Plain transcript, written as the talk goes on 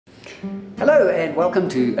Hello and welcome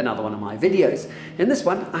to another one of my videos. In this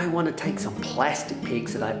one I want to take some plastic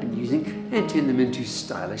pegs that I've been using and turn them into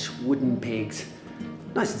stylish wooden pegs.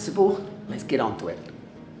 Nice and simple, let's get on to it.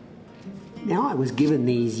 Now I was given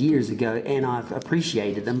these years ago and I've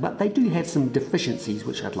appreciated them, but they do have some deficiencies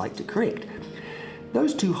which I'd like to correct.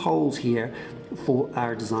 Those two holes here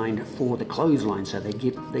are designed for the clothesline, so they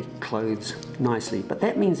get the clothes nicely, but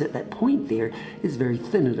that means that that point there is very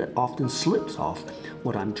thin and it often slips off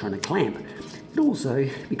what I'm trying to clamp. It also,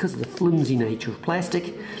 because of the flimsy nature of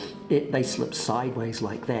plastic, they slip sideways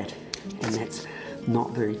like that, and that's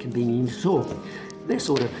not very convenient at all. They're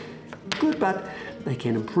sort of good, but they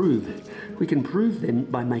can improve. We can improve them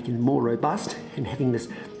by making them more robust and having this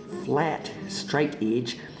flat, straight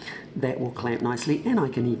edge that will clamp nicely, and I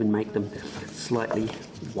can even make them slightly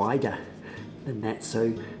wider than that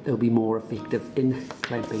so they'll be more effective in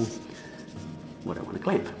clamping what I want to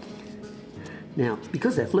clamp. Now,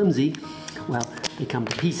 because they're flimsy, well, they come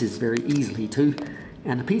to pieces very easily too,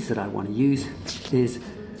 and the piece that I want to use is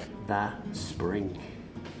the spring.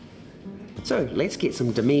 So let's get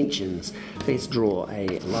some dimensions. Let's draw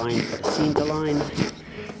a line for the center line,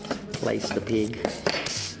 place the peg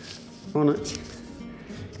on it,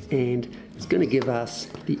 and it's going to give us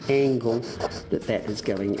the angle that that is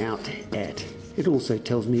going out at. It also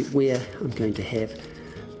tells me where I'm going to have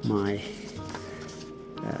my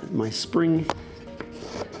spring.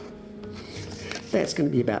 That's going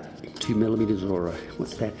to be about 2 millimeters, or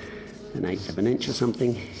what's that, an eighth of an inch or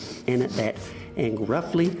something, and at that angle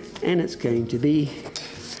roughly, and it's going to be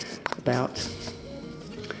about,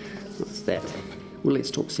 what's that, well,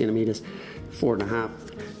 let's talk centimeters,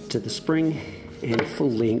 4.5 to the spring, and full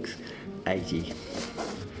length 80.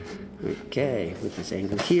 Okay, with this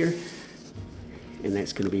angle here, and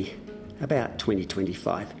that's going to be about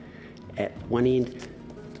 20-25 at one end,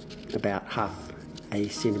 about half a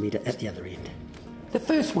centimeter at the other end. The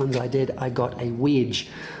first ones I did, I got a wedge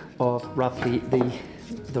of roughly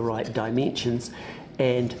the right dimensions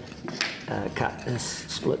and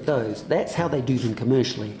split those. That's how they do them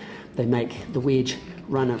commercially. They make the wedge,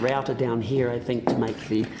 run a router down here, I think, to make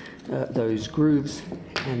those grooves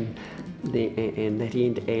and that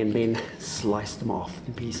end, and then slice them off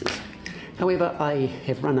in pieces. However, I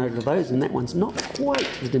have run over those, and that one's not quite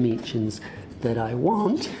the dimensions that I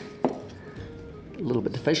want. A little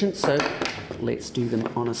bit deficient, so let's do them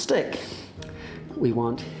on a stick. We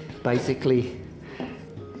want basically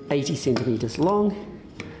 80 centimeters long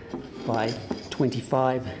by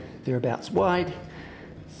 25 thereabouts wide,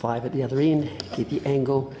 5 at the other end, get the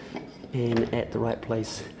angle, and at the right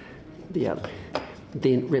place the other.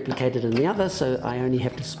 Then replicate it in the other, so I only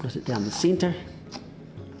have to split it down the center,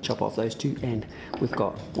 chop off those two, and we've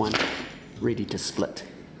got one ready to split.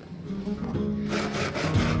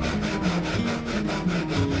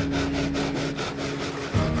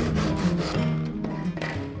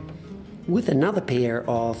 With another pair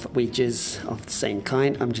of wedges of the same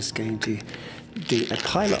kind, I'm just going to do a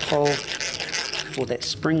pilot hole for that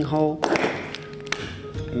spring hole,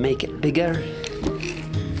 make it bigger,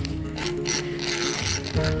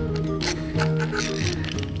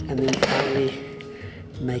 and then finally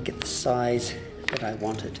make it the size that I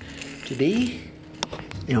want it to be.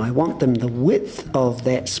 Now I want them the width of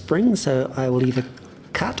that spring, so I will either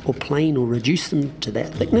cut or plane or reduce them to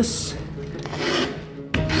that thickness.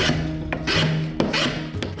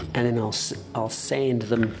 And then I'll sand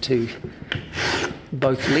them to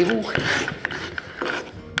both level,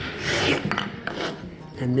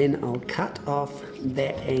 and then I'll cut off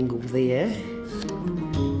that angle there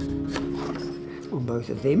on both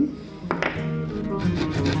of them.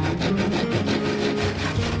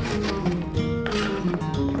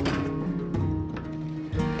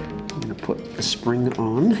 I'm going to put the spring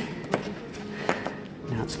on.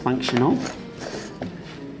 Now it's functional.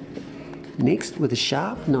 Next, with a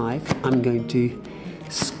sharp knife, I'm going to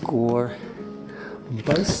score on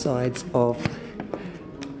both sides of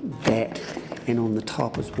that and on the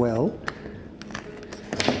top as well,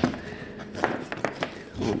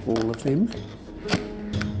 on all of them.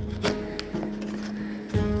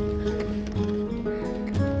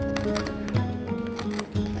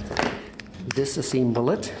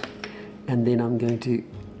 Disassemble it, and then I'm going to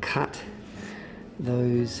cut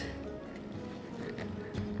those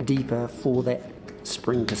deeper for that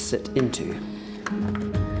spring to sit into.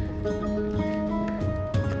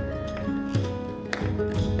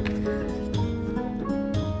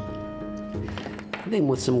 Then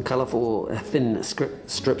with some colourful thin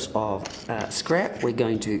strips of scrap, we're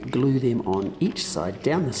going to glue them on each side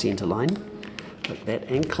down the centre line like that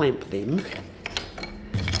and clamp them.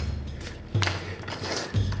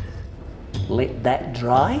 Let that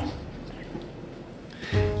dry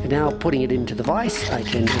And now putting it into the vise, I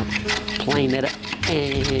can plane that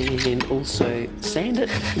and also sand it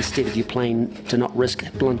instead of your plane, to not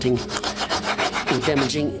risk blunting or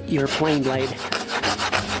damaging your plane blade.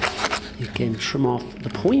 You can trim off the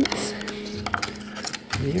points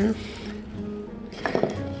there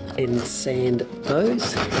and sand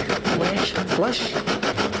those flush.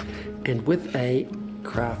 And with a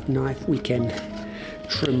craft knife we can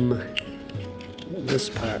trim this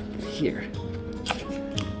part here.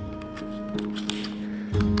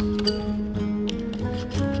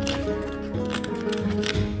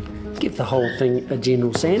 Give the whole thing a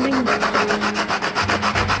general sanding.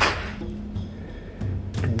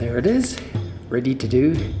 And there it is, ready to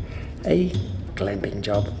do a glamping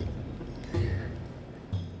job.